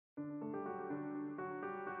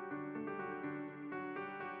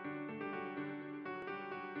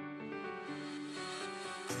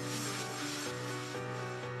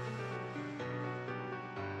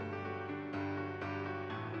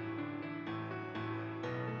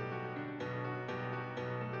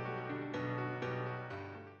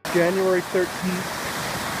January 13th, 2017.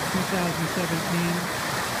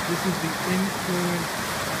 This is the influence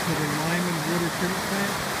to the Lyman Water Treatment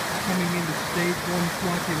Plant coming into stage 1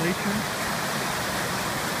 flocculation.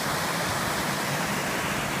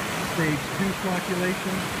 Stage 2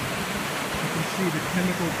 flocculation. You can see the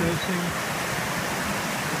chemical dosing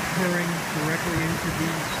occurring directly into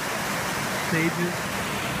these stages.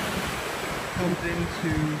 Comes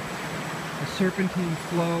into a serpentine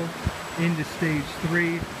flow into stage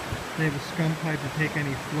 3. They have a scum pipe to take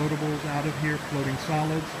any floatables out of here, floating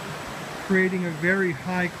solids, creating a very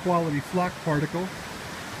high quality floc particle.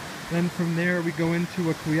 Then from there we go into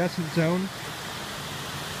a quiescent zone.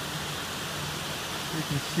 You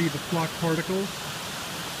can see the floc particles,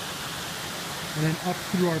 and then up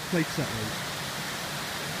through our plate settlers.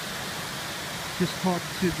 Just talked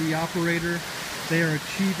to the operator. They are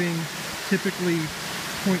achieving typically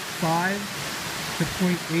 0.5 to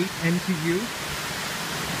 0.8 NTU.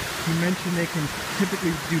 He mentioned they can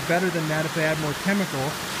typically do better than that if they add more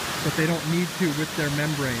chemical, but they don't need to with their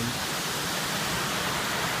membranes.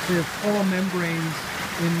 They have all membranes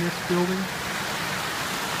in this building.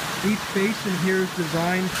 Each basin here is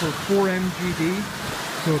designed for 4 MGD,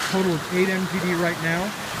 so a total of 8 MGD right now.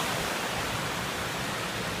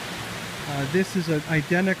 This is an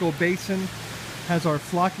identical basin, has our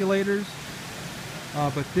flocculators,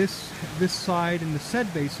 but this side in the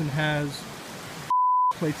said basin has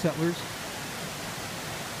plate settlers.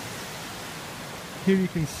 Here you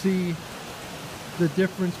can see the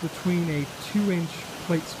difference between a 2-inch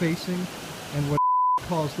plate spacing and what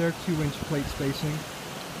calls their 2-inch plate spacing.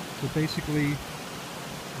 So basically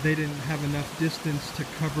they didn't have enough distance to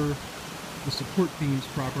cover the support beams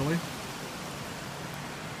properly.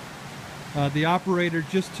 The operator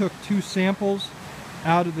just took 2 samples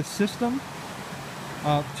out of the system.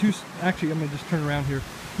 Actually, I'm going to just turn around here.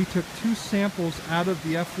 He took 2 samples out of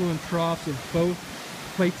the effluent troughs of both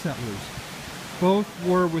plate settlers. Both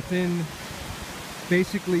were within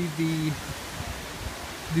basically the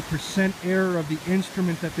percent error of the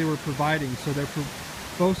instrument that they were providing. So they're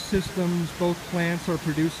both systems, both plants are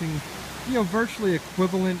producing, virtually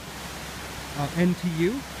equivalent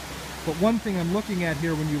NTU. But one thing I'm looking at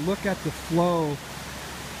here, when you look at the flow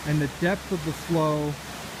and the depth of the flow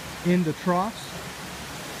in the troughs,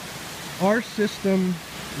 our system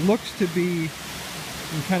looks to be, you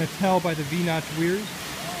can kind of tell by the V-notch weirs,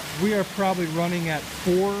 we are probably running at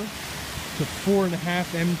 4 to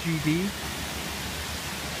 4.5 MGD.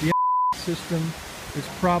 The system is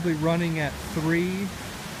probably running at 3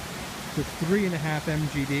 to 3.5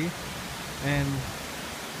 MGD, and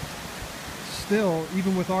still,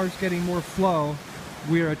 even with ours getting more flow,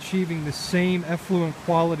 we are achieving the same effluent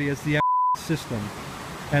quality as the system.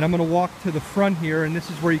 And I'm going to walk to the front here, and this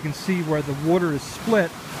is where you can see where the water is split.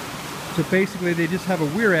 So basically they just have a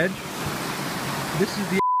weir edge. This is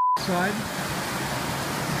the side.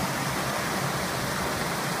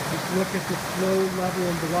 Just look at the flow level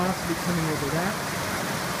and velocity coming over that.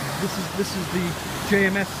 This is the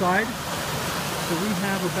JMS side. So we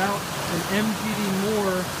have about an MGD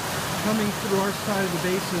more coming through our side of the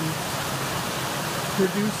basin,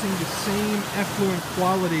 producing the same effluent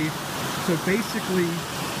quality. So basically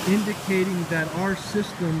indicating that our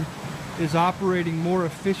system is operating more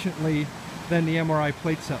efficiently than the MRI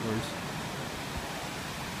plate settlers.